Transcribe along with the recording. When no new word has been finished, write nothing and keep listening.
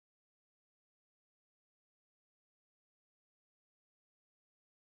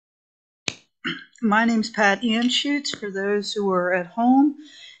My name's Pat Anschuetz for those who are at home,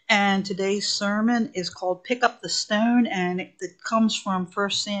 and today's sermon is called Pick Up the Stone, and it comes from 1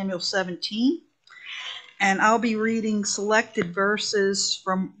 Samuel 17. And I'll be reading selected verses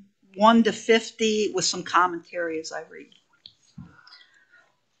from 1 to 50 with some commentary as I read.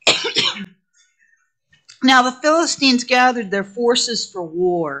 Now the Philistines gathered their forces for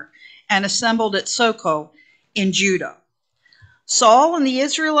war and assembled at Soko in Judah. Saul and the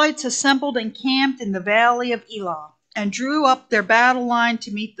Israelites assembled and camped in the valley of Elah and drew up their battle line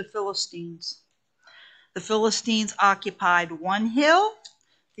to meet the Philistines. The Philistines occupied one hill,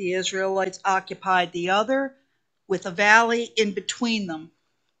 the Israelites occupied the other, with a valley in between them.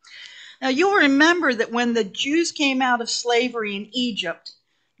 Now you'll remember that when the Jews came out of slavery in Egypt,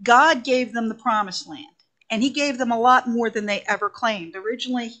 God gave them the promised land, and he gave them a lot more than they ever claimed.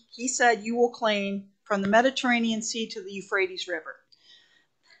 Originally, he said, you will claim from the Mediterranean Sea to the Euphrates River.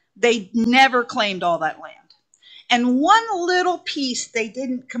 They never claimed all that land. And one little piece they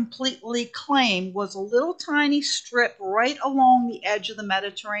didn't completely claim was a little tiny strip right along the edge of the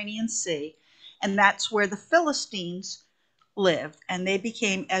Mediterranean Sea, and that's where the Philistines lived, and they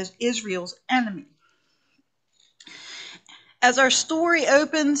became as Israel's enemy. As our story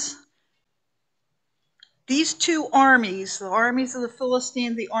opens, these two armies, the armies of the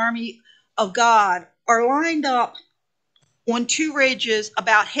Philistines, the army of God, are lined up on two ridges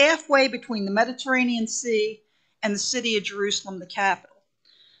about halfway between the Mediterranean Sea and the city of Jerusalem, the capital.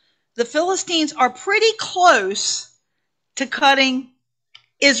 The Philistines are pretty close to cutting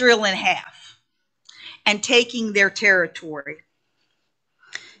Israel in half and taking their territory.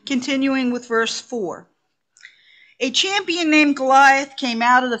 Continuing with verse 4. A champion named Goliath came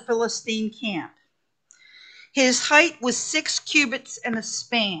out of the Philistine camp. His height was 6 cubits and a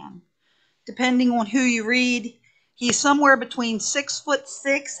span. Depending on who you read, he's somewhere between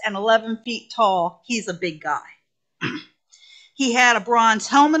 6'6" and 11 feet tall. He's a big guy. He had a bronze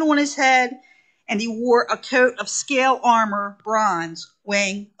helmet on his head, and he wore a coat of scale armor, bronze,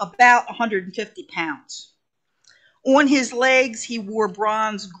 weighing about 150 pounds. On his legs, he wore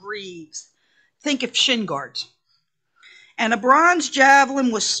bronze greaves. Think of shin guards. And a bronze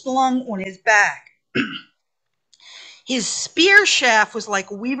javelin was slung on his back. His spear shaft was like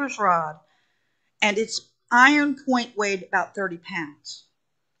a weaver's rod, and its iron point weighed about 30 pounds.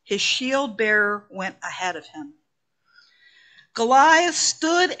 His shield bearer went ahead of him. Goliath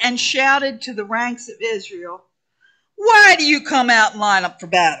stood and shouted to the ranks of Israel, "Why do you come out and line up for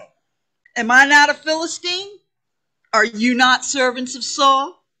battle? Am I not a Philistine? Are you not servants of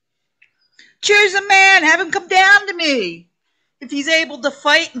Saul? Choose a man, have him come down to me. If he's able to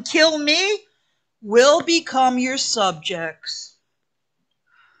fight and kill me, we'll become your subjects.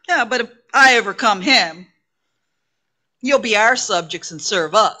 Yeah, but if I overcome him, you'll be our subjects and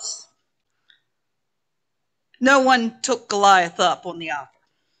serve us." No one took Goliath up on the offer.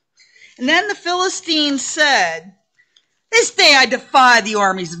 And then the Philistines said, "This day I defy the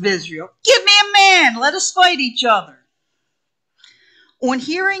armies of Israel. Give me a man, let us fight each other." On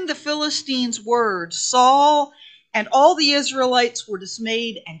hearing the Philistines' words, Saul and all the Israelites were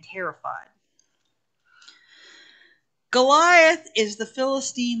dismayed and terrified. Goliath is the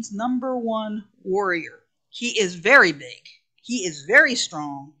Philistines' #1 warrior. He is very big, he is very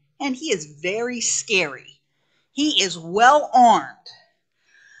strong, and he is very scary. He is well armed.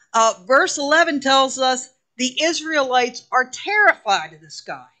 Verse 11 tells us the Israelites are terrified of this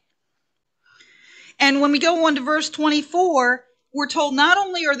guy. And when we go on to verse 24, we're told not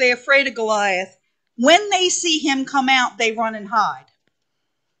only are they afraid of Goliath, when they see him come out, they run and hide.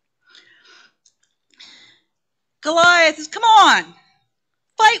 Goliath says, "Come on,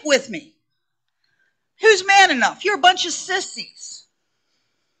 fight with me. Who's man enough? You're a bunch of sissies."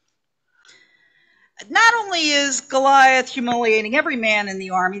 Not only is Goliath humiliating every man in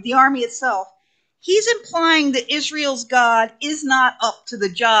the army itself, he's implying that Israel's God is not up to the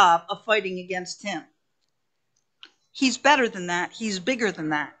job of fighting against him. He's better than that. He's bigger than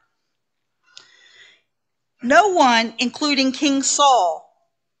that. No one, including King Saul,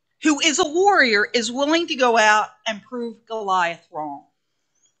 who is a warrior, is willing to go out and prove Goliath wrong.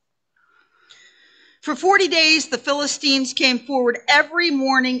 For 40 days, the Philistines came forward every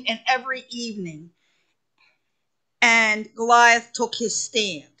morning and every evening, and Goliath took his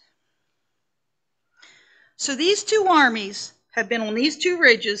stand. So these two armies have been on these two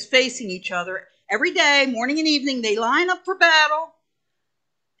ridges facing each other every day, morning and evening. They line up for battle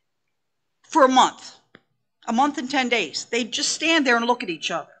for a month and 10 days. They just stand there and look at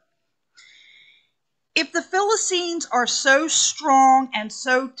each other. If the Philistines are so strong and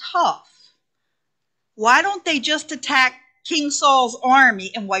so tough, why don't they just attack King Saul's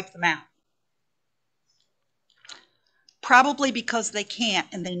army and wipe them out? probably because they can't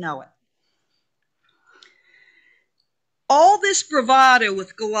and they know it. All this bravado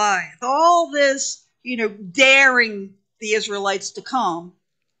with Goliath, all this, daring the Israelites to come,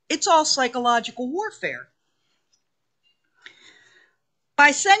 it's all psychological warfare.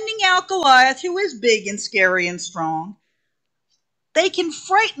 By sending out Goliath, who is big and scary and strong, they can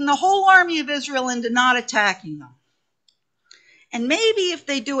frighten the whole army of Israel into not attacking them. And maybe if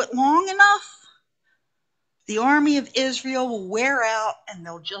they do it long enough, the army of Israel will wear out and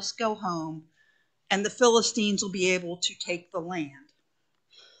they'll just go home, and the Philistines will be able to take the land.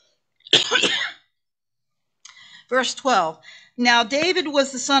 Verse 12. Now David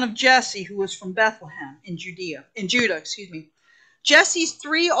was the son of Jesse, who was from Bethlehem in Judah. Jesse's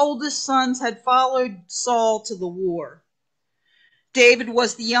 3 oldest sons had followed Saul to the war. David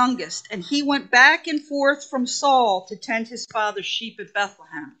was the youngest, and he went back and forth from Saul to tend his father's sheep at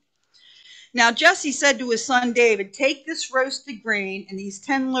Bethlehem. Now Jesse said to his son David, "Take this roasted grain and these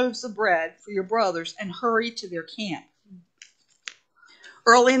 10 loaves of bread for your brothers and hurry to their camp."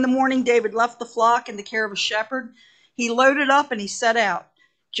 Early in the morning, David left the flock in the care of a shepherd. He loaded up and he set out,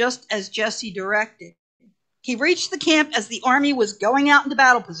 just as Jesse directed. He reached the camp as the army was going out into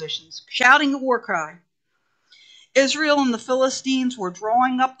battle positions, shouting the war cry. Israel and the Philistines were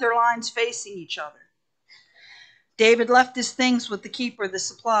drawing up their lines facing each other. David left his things with the keeper of the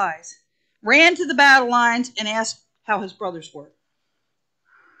supplies, ran to the battle lines, and asked how his brothers were.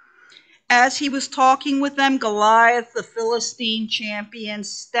 As he was talking with them, Goliath, the Philistine champion,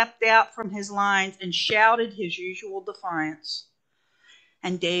 stepped out from his lines and shouted his usual defiance.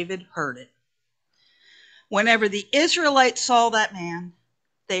 And David heard it. Whenever the Israelites saw that man,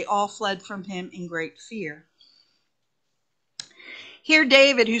 they all fled from him in great fear. Here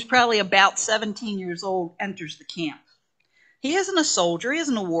David, who's probably about 17 years old, enters the camp. He isn't a soldier, he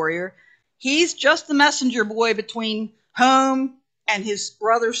isn't a warrior. He's just the messenger boy between home and his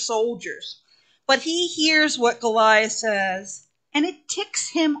brother's soldiers. But he hears what Goliath says, and it ticks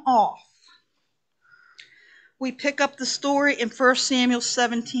him off. We pick up the story in 1 Samuel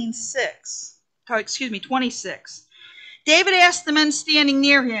 26. David asked the men standing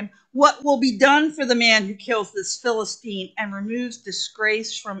near him, "What will be done for the man who kills this Philistine and removes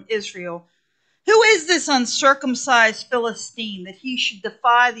disgrace from Israel? Who is this uncircumcised Philistine that he should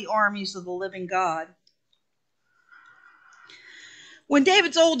defy the armies of the living God?" When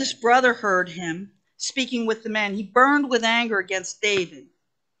David's oldest brother heard him speaking with the men, he burned with anger against David.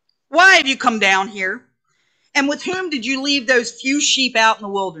 "Why have you come down here? And with whom did you leave those few sheep out in the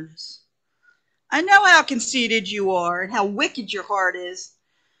wilderness? I know how conceited you are and how wicked your heart is.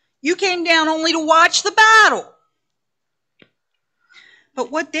 You came down only to watch the battle."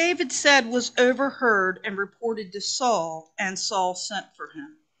 But what David said was overheard and reported to Saul, and Saul sent for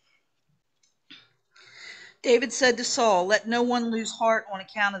him. David said to Saul, "Let no one lose heart on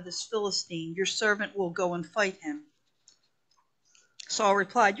account of this Philistine. Your servant will go and fight him." Saul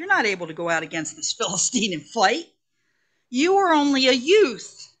replied, "You're not able to go out against this Philistine and fight. You are only a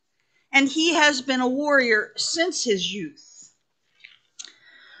youth, and he has been a warrior since his youth."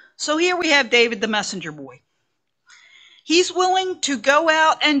 So here we have David, the messenger boy. He's willing to go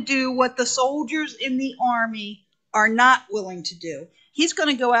out and do what the soldiers in the army are not willing to do. He's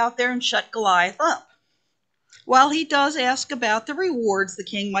going to go out there and shut Goliath up. While he does ask about the rewards the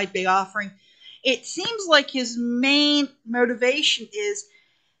king might be offering, it seems like his main motivation is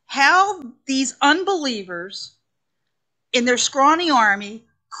how these unbelievers in their scrawny army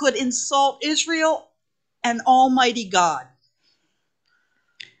could insult Israel and Almighty God.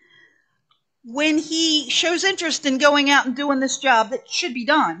 When he shows interest in going out and doing this job that should be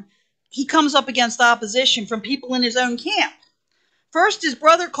done, he comes up against opposition from people in his own camp. First, his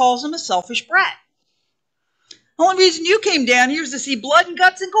brother calls him a selfish brat. "The only reason you came down here is to see blood and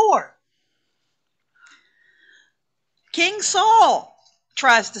guts and gore." King Saul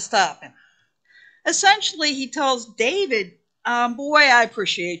tries to stop him. Essentially, he tells David, "Boy, I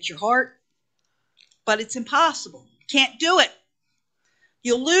appreciate your heart, but it's impossible. You can't do it.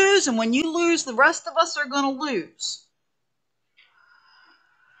 You'll lose, and when you lose, the rest of us are going to lose."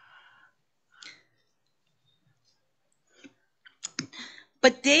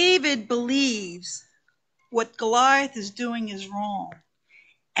 But David believes what Goliath is doing is wrong,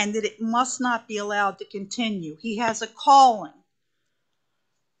 and that it must not be allowed to continue. He has a calling,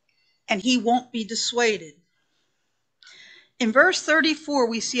 and he won't be dissuaded. In verse 34,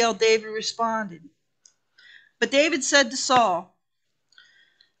 we see how David responded. But David said to Saul,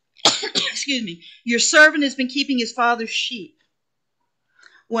 "Your servant has been keeping his father's sheep.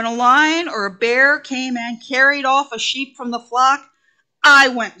 When a lion or a bear came and carried off a sheep from the flock, I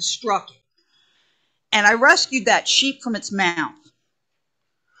went and struck it. and I rescued that sheep from its mouth.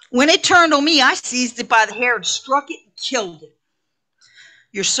 When it turned on me, I seized it by the hair and struck it and killed it.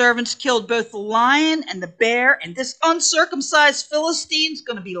 Your servants killed both the lion and the bear, and this uncircumcised Philistine is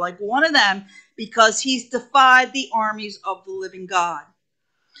going to be like one of them because he's defied the armies of the living God.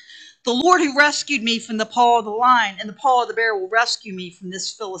 The Lord who rescued me from the paw of the lion and the paw of the bear will rescue me from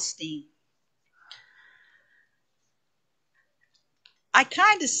this Philistine. I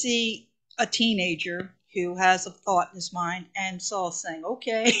kind of see a teenager who has a thought in his mind, and Saul saying,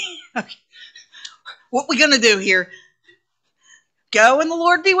 okay, what we going to do here? Go and the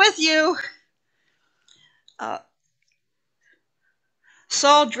Lord be with you.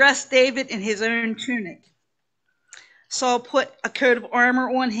 Saul dressed David in his own tunic. Saul put a coat of armor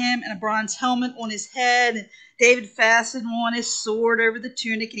on him and a bronze helmet on his head. And David fastened on his sword over the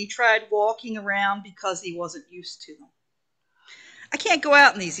tunic, and he tried walking around because he wasn't used to them. I can't go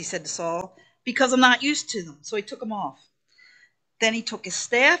out in these, he said to Saul, because I'm not used to them. So he took them off. Then he took his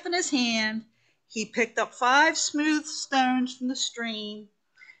staff in his hand. He picked up 5 smooth stones from the stream.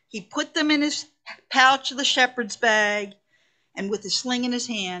 He put them in his pouch of the shepherd's bag, and with his sling in his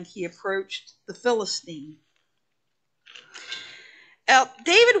hand, he approached the Philistine. Now,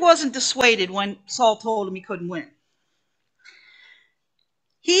 David wasn't dissuaded when Saul told him he couldn't win.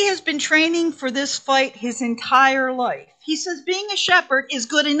 He has been training for this fight his entire life. He says, being a shepherd is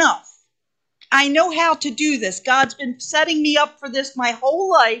good enough. I know how to do this. God's been setting me up for this my whole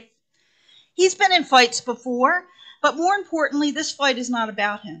life. He's been in fights before, but more importantly, this fight is not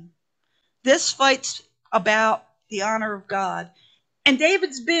about him. This fight's about the honor of God. And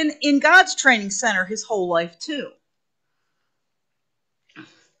David's been in God's training center his whole life too.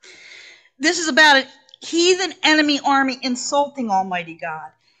 This is about a heathen enemy army insulting Almighty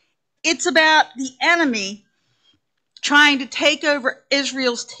God. It's about the enemy trying to take over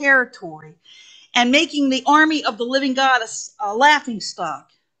Israel's territory and making the army of the living God a laughingstock.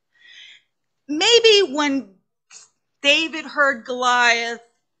 Maybe when David heard Goliath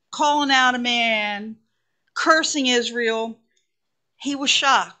calling out a man, cursing Israel, he was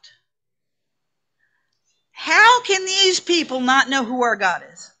shocked. How can these people not know who our God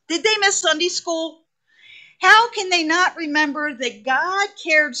is? Did they miss Sunday school? How can they not remember that God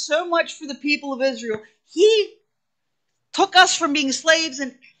cared so much for the people of Israel? He took us from being slaves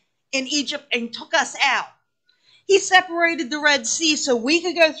in Egypt and took us out. He separated the Red Sea so we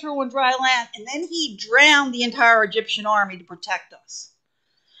could go through on dry land, and then he drowned the entire Egyptian army to protect us.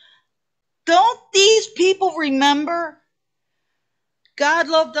 Don't these people remember? God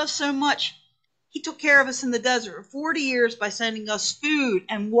loved us so much. He took care of us in the desert for 40 years by sending us food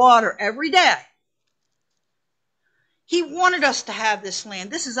and water every day. He wanted us to have this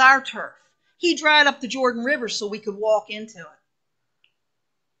land. This is our turf. He dried up the Jordan River so we could walk into it.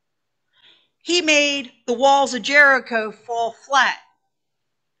 He made the walls of Jericho fall flat.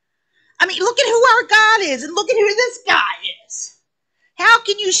 I mean, look at who our God is, and look at who this guy is. How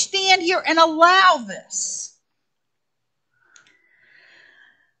can you stand here and allow this?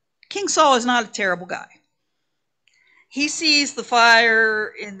 King Saul is not a terrible guy. He sees the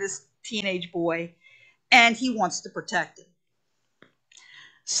fire in this teenage boy, and he wants to protect him.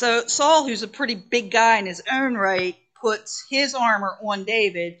 So Saul, who's a pretty big guy in his own right, puts his armor on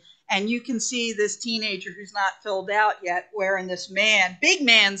David, and you can see this teenager who's not filled out yet wearing this big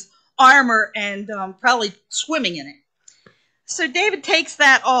man's armor and probably swimming in it. So David takes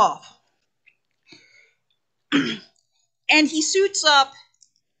that off, and he suits up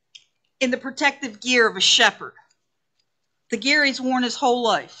in the protective gear of a shepherd, the gear he's worn his whole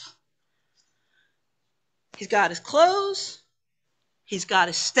life. He's got his clothes, he's got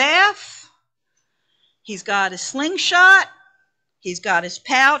his staff, he's got his slingshot, he's got his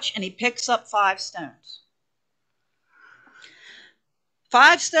pouch, and he picks up 5 stones.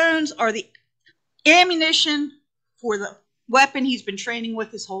 5 stones are the ammunition for the weapon he's been training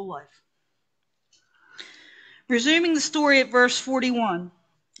with his whole life. Resuming the story at verse 41.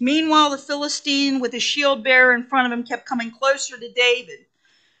 Meanwhile, the Philistine with his shield bearer in front of him kept coming closer to David.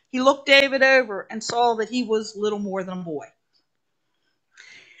 He looked David over and saw that he was little more than a boy.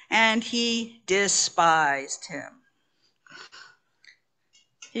 And he despised him.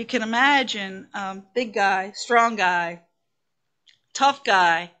 You can imagine, big guy, strong guy, tough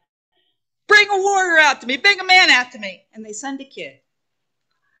guy. Bring a warrior out to me. Bring a man out to me. And they send a kid.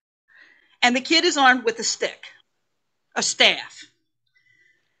 And the kid is armed with a stick, a staff.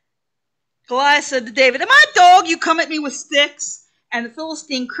 Goliath said to David, "Am I a dog? You come at me with sticks?" And the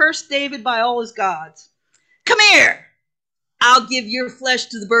Philistine cursed David by all his gods. "Come here. I'll give your flesh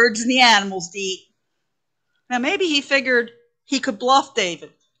to the birds and the animals to eat." Now maybe he figured he could bluff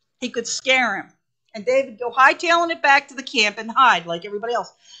David. He could scare him. And David go hightailing it back to the camp and hide like everybody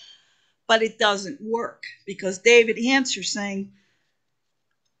else. But it doesn't work because David answers saying,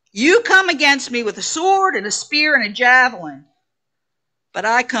 you come against me with a sword and a spear and a javelin, but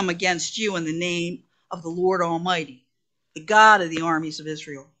I come against you in the name of the Lord Almighty, the God of the armies of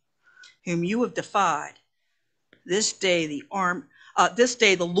Israel, whom you have defied. This day the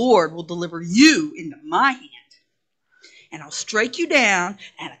Lord will deliver you into my hand, and I'll strike you down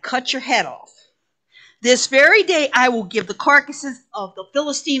and I'll cut your head off. This very day I will give the carcasses of the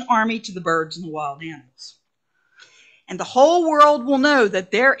Philistine army to the birds and the wild animals. And the whole world will know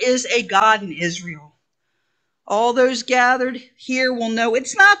that there is a God in Israel. All those gathered here will know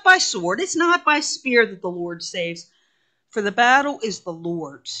it's not by sword, it's not by spear that the Lord saves, for the battle is the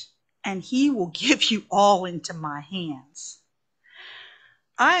Lord's, and he will give you all into my hands.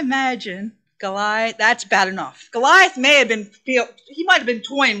 I imagine Goliath, that's bad enough. Goliath may have been, he might have been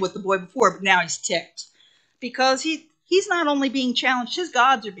toying with the boy before, but now he's ticked. Because he's not only being challenged, his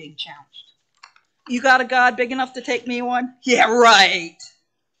gods are being challenged. You got a God big enough to take me on? Yeah, right.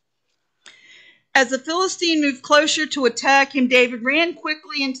 As the Philistine moved closer to attack him, David ran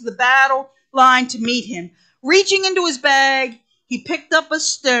quickly into the battle line to meet him. Reaching into his bag, he picked up a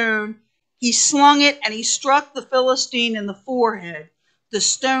stone, he slung it, and he struck the Philistine in the forehead. The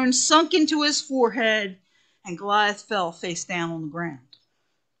stone sunk into his forehead, and Goliath fell face down on the ground.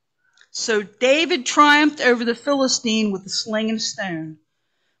 So David triumphed over the Philistine with a sling and a stone.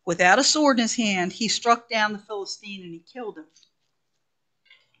 Without a sword in his hand, he struck down the Philistine and he killed him.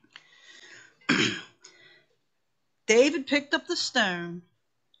 David picked up the stone,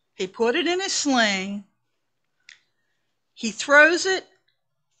 he put it in his sling, he throws it,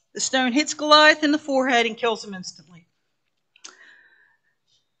 the stone hits Goliath in the forehead and kills him instantly.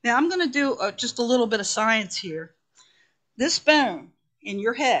 Now I'm going to do just a little bit of science here. This bone in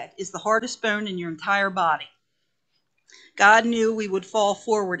your head is the hardest bone in your entire body. God knew we would fall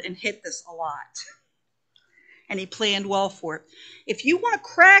forward and hit this a lot, and he planned well for it. If you want to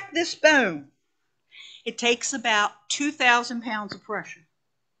crack this bone, it takes about 2,000 pounds of pressure,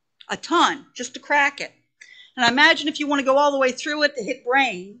 a ton, just to crack it. And I imagine if you want to go all the way through it to hit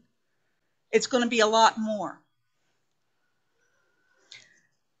brain, it's going to be a lot more.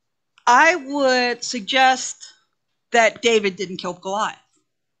 I would suggest that David didn't kill Goliath.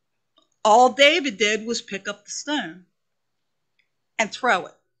 All David did was pick up the stone and throw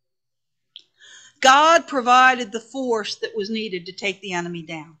it. God provided the force that was needed to take the enemy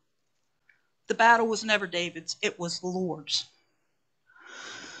down. The battle was never David's, it was the Lord's.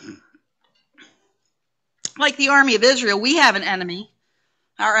 Like the army of Israel, we have an enemy.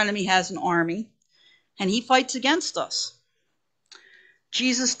 Our enemy has an army, and he fights against us.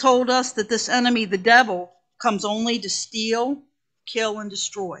 Jesus told us that this enemy, the devil, comes only to steal, kill, and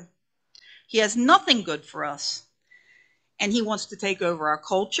destroy. He has nothing good for us, and he wants to take over our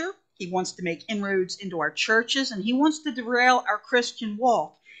culture. He wants to make inroads into our churches, and he wants to derail our Christian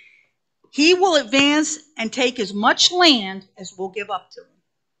walk. He will advance and take as much land as we'll give up to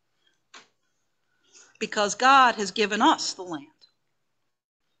him, because God has given us the land.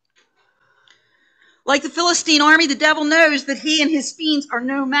 Like the Philistine army, the devil knows that he and his fiends are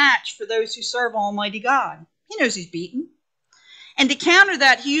no match for those who serve Almighty God. He knows he's beaten. And to counter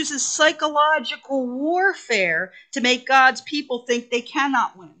that, he uses psychological warfare to make God's people think they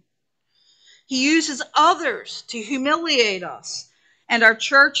cannot win. He uses others to humiliate us and our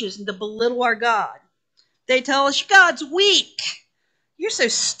churches and to belittle our God. They tell us, God's weak. You're so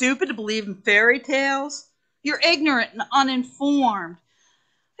stupid to believe in fairy tales. You're ignorant and uninformed.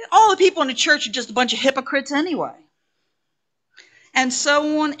 All the people in the church are just a bunch of hypocrites anyway. And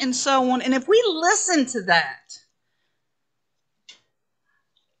so on and so on. And if we listen to that,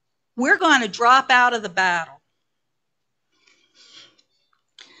 we're going to drop out of the battle.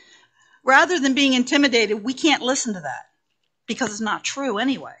 Rather than being intimidated, we can't listen to that because it's not true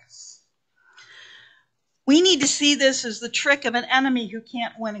anyway. We need to see this as the trick of an enemy who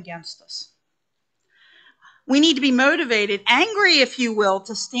can't win against us. We need to be motivated, angry if you will,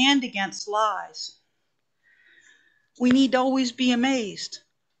 to stand against lies. We need to always be amazed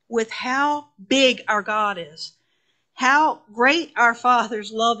with how big our God is, how great our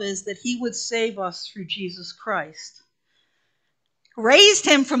Father's love is that he would save us through Jesus Christ. Raised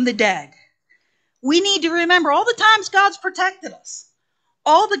him from the dead. We need to remember all the times God's protected us,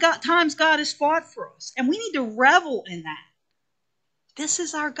 all the times God has fought for us, and we need to revel in that. This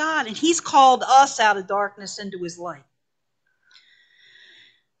is our God, and he's called us out of darkness into his light.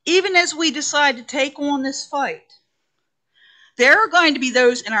 Even as we decide to take on this fight, there are going to be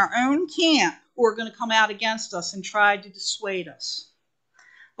those in our own camp who are going to come out against us and try to dissuade us.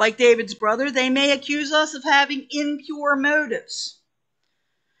 Like David's brother, they may accuse us of having impure motives.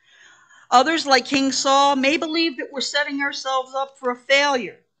 Others, like King Saul, may believe that we're setting ourselves up for a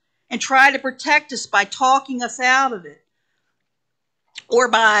failure and try to protect us by talking us out of it, or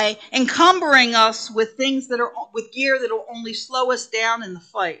by encumbering us with things that are with gear that will only slow us down in the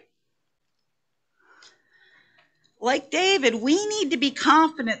fight. Like David, we need to be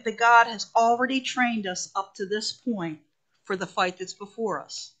confident that God has already trained us up to this point for the fight that's before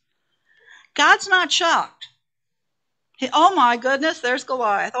us. God's not shocked. Oh my goodness, there's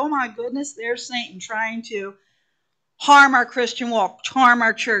Goliath. Oh my goodness, there's Satan trying to harm our Christian walk, harm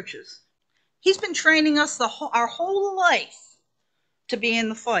our churches. He's been training us our whole life to be in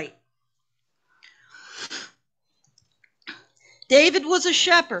the fight. David was a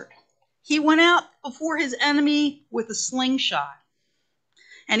shepherd. He went out before his enemy with a slingshot.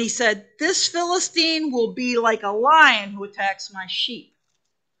 And he said, "This Philistine will be like a lion who attacks my sheep."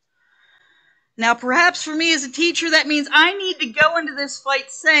 Now, perhaps for me as a teacher, that means I need to go into this fight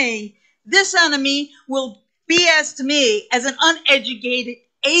saying, this enemy will be as to me as an uneducated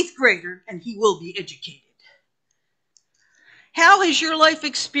 8th grader, and he will be educated. How has your life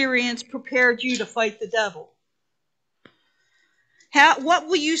experience prepared you to fight the devil? What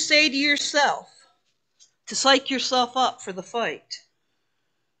will you say to yourself to psych yourself up for the fight?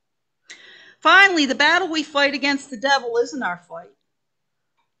 Finally, the battle we fight against the devil isn't our fight.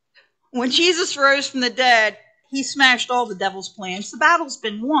 When Jesus rose from the dead, he smashed all the devil's plans. The battle's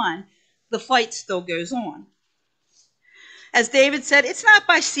been won. The fight still goes on. As David said, it's not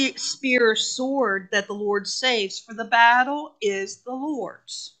by spear or sword that the Lord saves, for the battle is the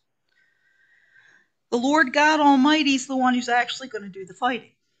Lord's. The Lord God Almighty is the one who's actually going to do the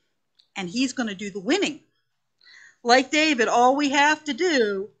fighting. And he's going to do the winning. Like David, all we have to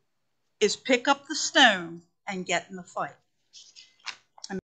do is pick up the stone and get in the fight.